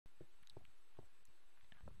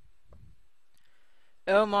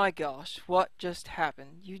Oh my gosh, what just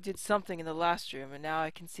happened? You did something in the last room and now I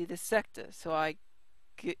can see this sector, so I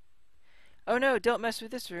get... Oh no, don't mess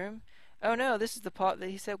with this room. Oh no, this is the part that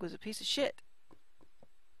he said was a piece of shit.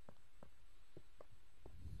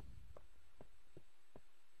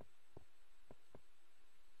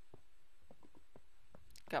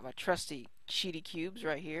 Got my trusty cheaty cubes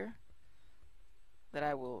right here that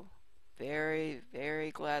I will very, very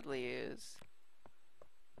gladly use.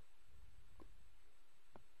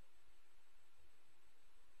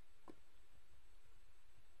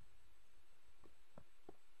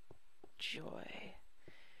 Joy.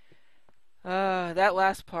 That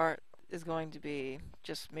last part is going to be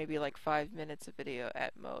just maybe like 5 minutes of video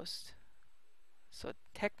at most. So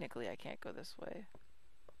technically I can't go this way.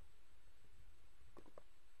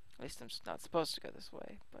 At least I'm not supposed to go this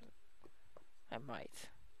way, but I might.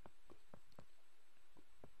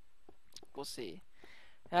 We'll see.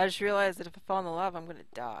 And I just realized that if I fall in the lava, I'm gonna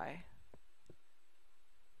die.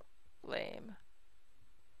 Lame.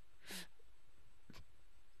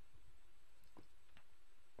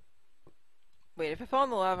 Wait, if I fall in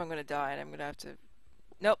the lava, I'm gonna die, and I'm gonna have to...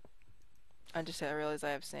 Nope. I realized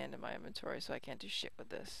I have sand in my inventory, so I can't do shit with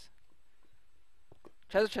this.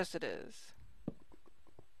 Treasure chest it is.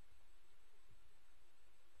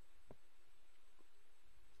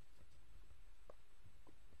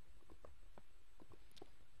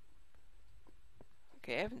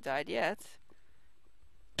 Okay, I haven't died yet.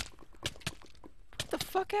 What the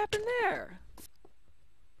fuck happened there?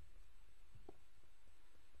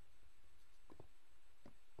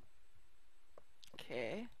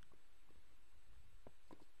 Okay.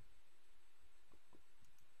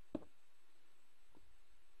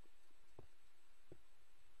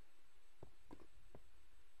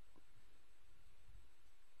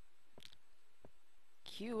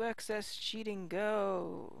 QXS cheating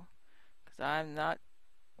go. Because I'm not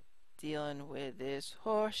dealing with this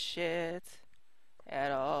horse shit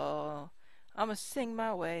at all. I'ma sing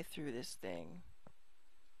my way through this thing.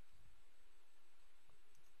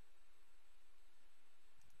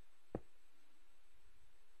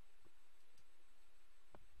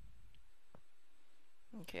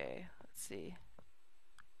 Okay, let's see.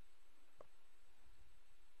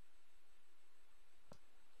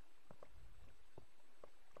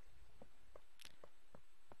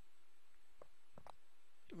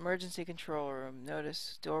 Emergency control room.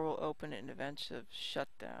 Notice door will open in event of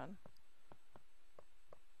shutdown.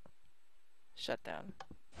 Shutdown.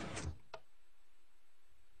 I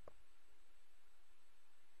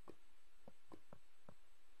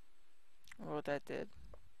wonder what that did.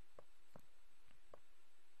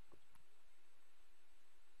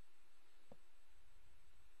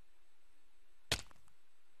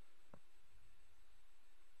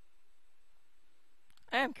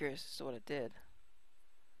 I am curious as to what it did.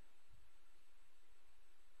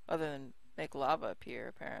 Other than make lava appear,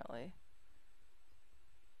 apparently.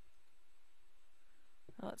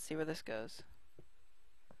 Well, let's see where this goes.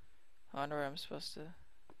 I wonder where I'm supposed to...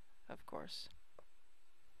 Of course.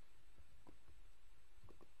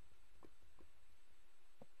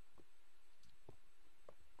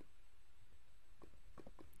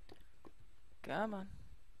 Come on.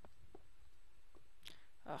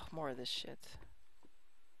 Ugh, more of this shit.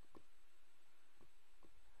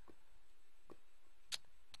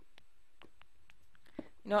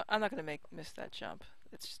 You know what? I'm not gonna miss that jump.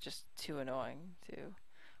 It's just too annoying, too.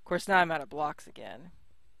 Of course, now I'm out of blocks again.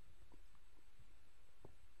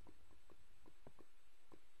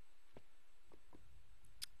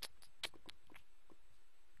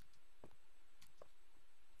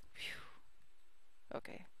 Phew.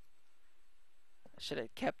 Okay. I should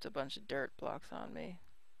have kept a bunch of dirt blocks on me.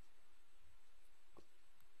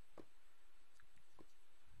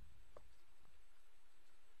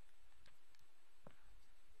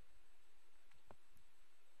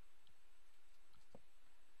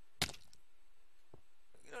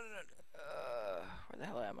 Where the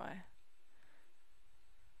hell am I?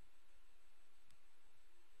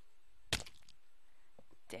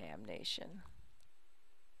 Damnation.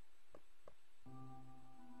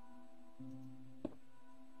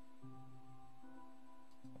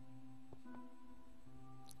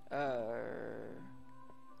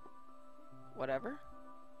 Whatever.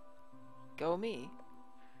 Go me.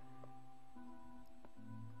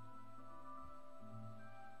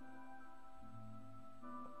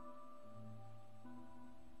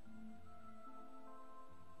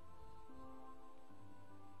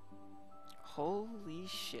 Holy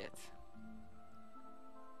shit.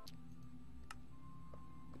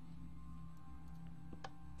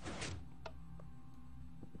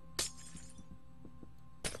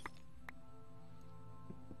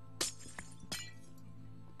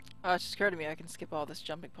 Oh, it just occurred to me I can skip all this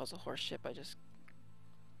jumping puzzle horse shit by just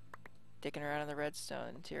dicking around in the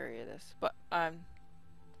redstone interior of this. But I'm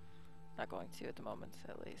not going to at the moment,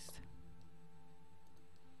 at least.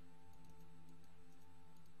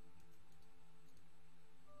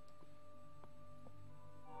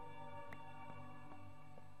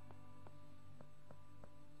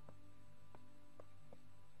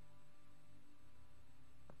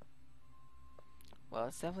 Well,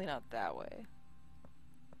 it's definitely not that way.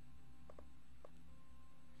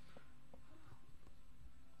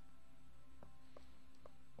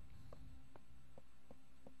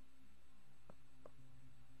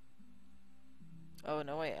 Oh,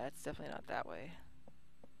 no, wait, it's definitely not that way.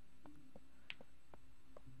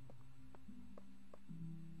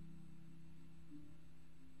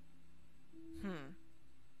 Hmm.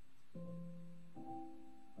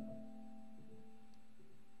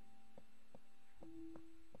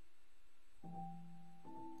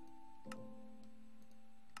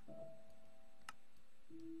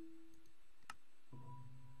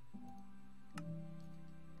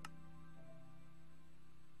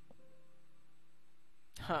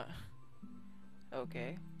 Huh.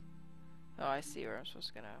 Okay. Oh, I see where I'm supposed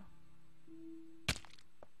to go now.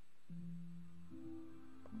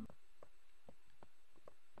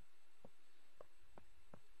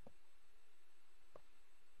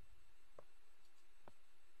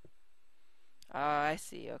 Ah, I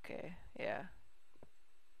see, okay. Yeah.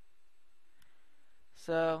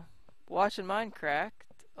 So, watching mine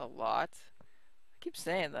cracked a lot. I keep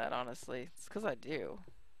saying that, honestly. It's because I do.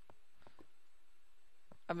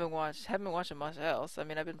 Haven't been watching much else. I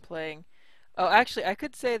mean, I've been playing. Oh, actually, I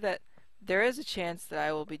could say that there is a chance that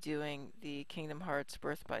I will be doing the Kingdom Hearts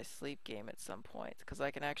Birth by Sleep game at some point, because I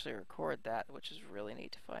can actually record that, which is really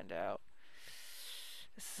neat to find out.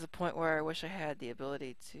 This is a point where I wish I had the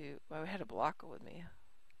ability to. Well, I had a blocker with me.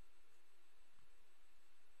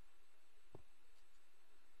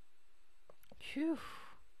 Phew.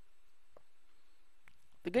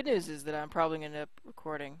 The good news is that I'm probably going to end up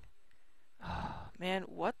recording. Oh, man,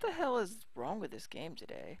 what the hell is wrong with this game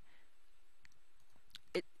today?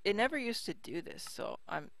 It never used to do this, so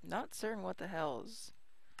I'm not certain what the hell is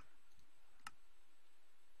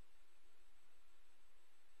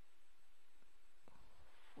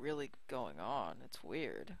really going on. It's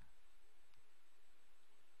weird.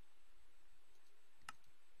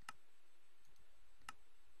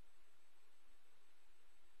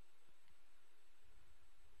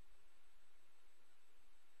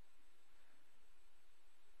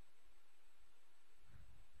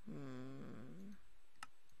 Hmm.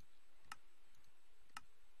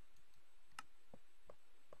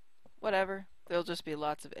 Whatever. There'll just be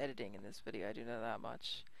lots of editing in this video. I do know that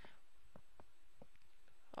much.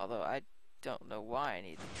 Although I don't know why I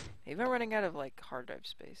need. Maybe I'm running out of like hard drive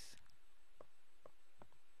space.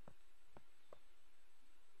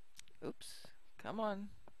 Oops. Come on.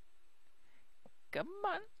 Come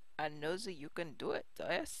on. I know that you can do it.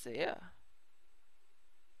 I see ya.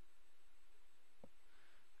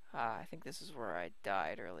 Ah, I think this is where I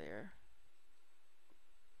died earlier.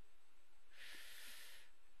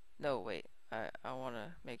 No, wait. I want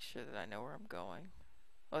to make sure that I know where I'm going.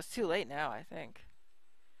 Well, it's too late now, I think.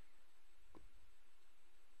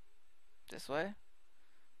 This way?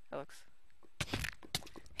 That looks...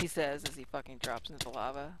 He says as he fucking drops into the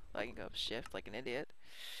lava. I can go up shift like an idiot.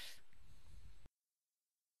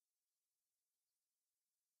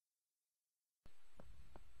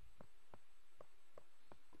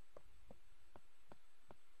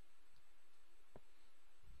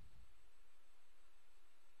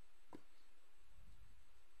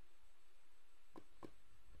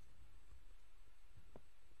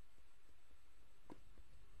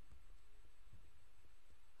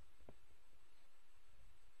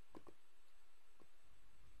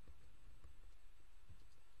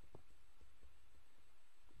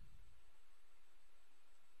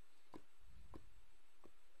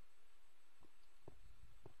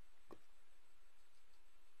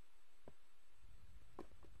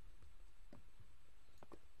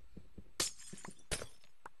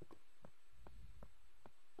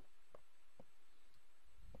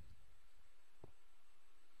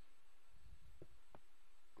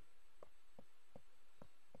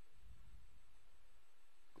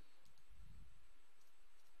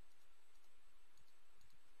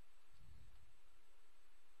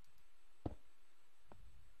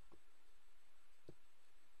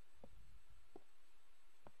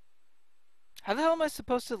 How the hell am I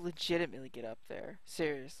supposed to legitimately get up there?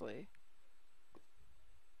 Seriously.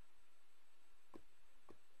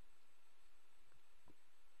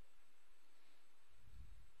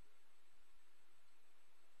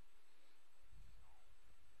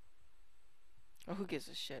 who gives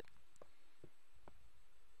a shit?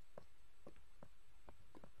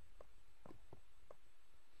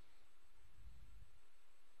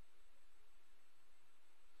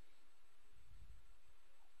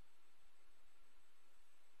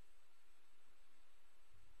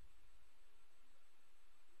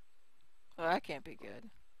 Oh, that can't be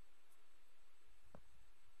good.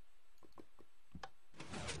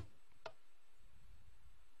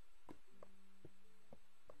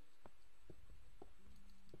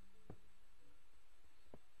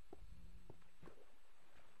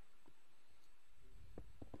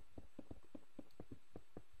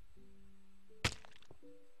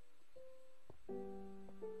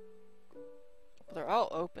 They're all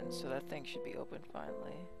open, so that thing should be open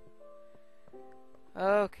finally.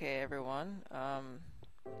 Okay, everyone.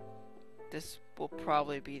 This will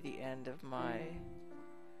probably be the end of my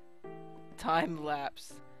time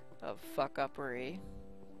lapse of fuck-uppery.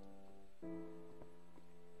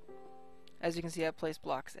 As you can see, I placed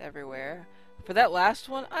blocks everywhere. For that last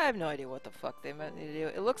one, I have no idea what the fuck they meant me to do.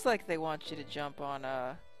 It looks like they want you to jump on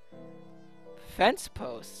fence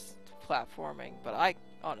posts platforming, but I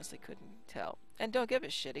honestly couldn't tell. And don't give a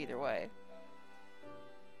shit either way.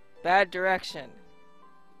 Bad direction.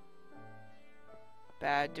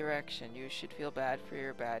 Bad direction. You should feel bad for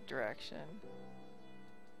your bad direction.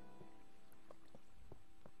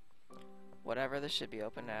 Whatever, this should be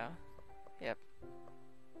open now. Yep.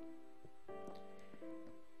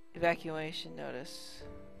 Evacuation notice.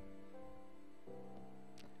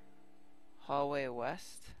 Hallway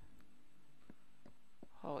west.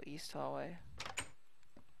 East hallway.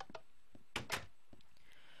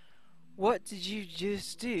 What did you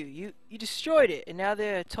just do? You destroyed it, and now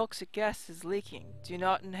the toxic gas is leaking. Do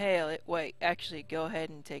not inhale it. Wait, actually, go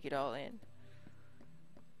ahead and take it all in.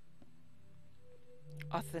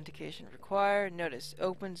 Authentication required. Notice,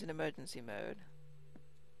 opens in emergency mode.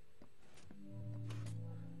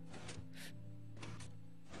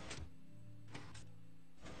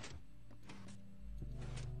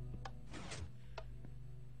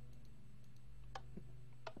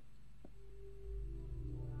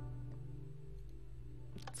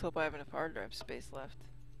 Let's hope I have enough hard drive space left.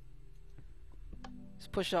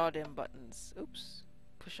 Just push all them buttons. Oops.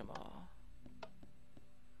 Push them all.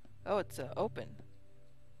 Oh, it's open.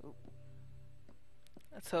 Oop.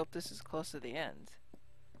 Let's hope this is close to the end.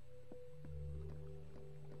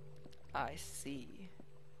 I see.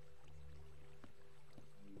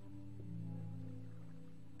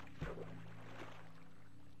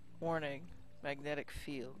 Warning. Magnetic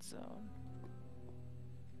field zone.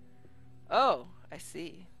 Oh, I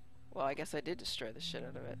see. Well, I guess I did destroy the shit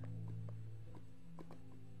out of it.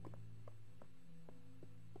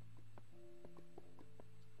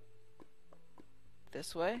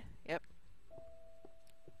 This way? Yep.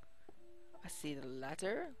 I see the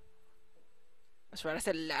ladder. That's right, I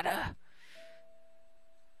said ladder.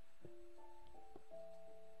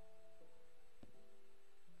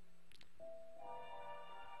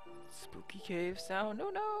 Spooky cave sound.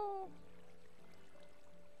 No, no.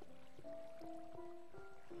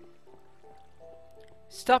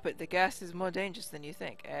 Stop it. The gas is more dangerous than you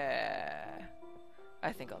think.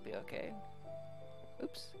 I think I'll be okay.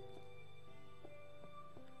 Oops.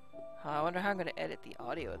 I wonder how I'm going to edit the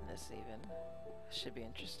audio in this even. Should be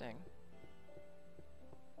interesting.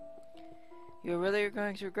 You're really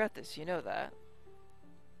going to regret this, you know that.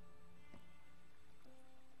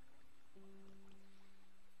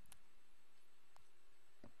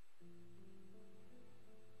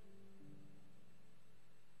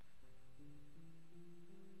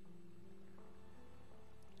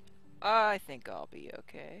 I think I'll be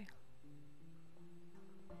okay.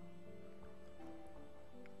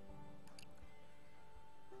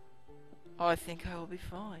 Oh, I think I will be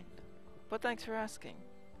fine. But thanks for asking.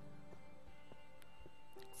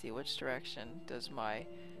 Let's see which direction does my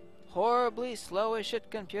horribly slow as shit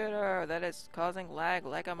computer that is causing lag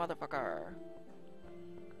like a motherfucker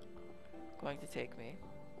going to take me.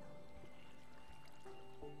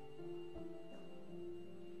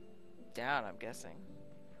 Down, I'm guessing.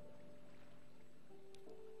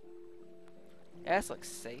 Yeah, this looks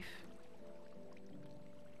safe.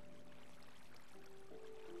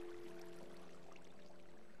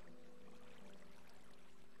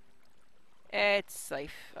 It's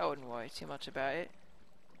safe. I wouldn't worry too much about it.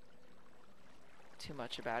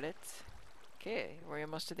 Okay, we're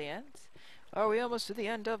almost to the end. Are we almost to the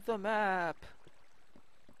end of the map?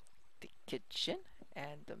 The kitchen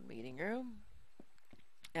and the meeting room.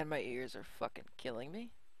 And my ears are fucking killing me.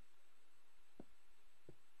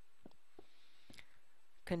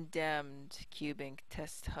 Condemned. Cubing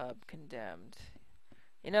test hub condemned.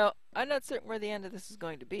 You know, I'm not certain where the end of this is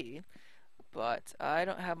going to be, but I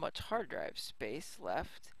don't have much hard drive space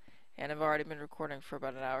left, and I've already been recording for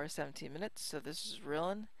about an hour, 17 minutes, so this is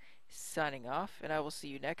Rillan signing off, and I will see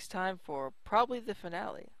you next time for probably the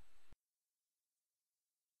finale.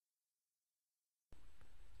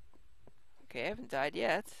 Okay, I haven't died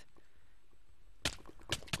yet.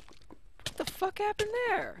 What the fuck happened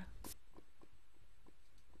there?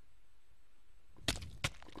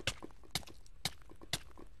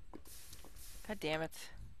 God damn it.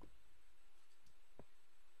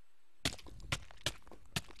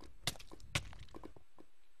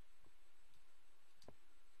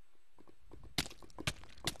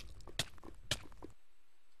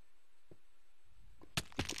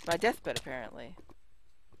 My deathbed, apparently.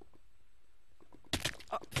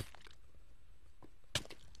 Oh.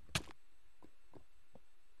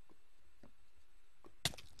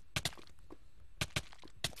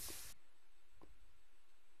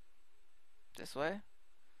 This way?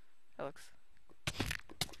 That looks...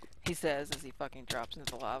 He says as he fucking drops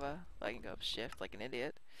into the lava. I can go up shift like an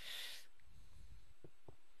idiot.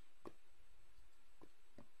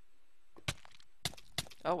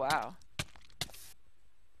 Oh, wow.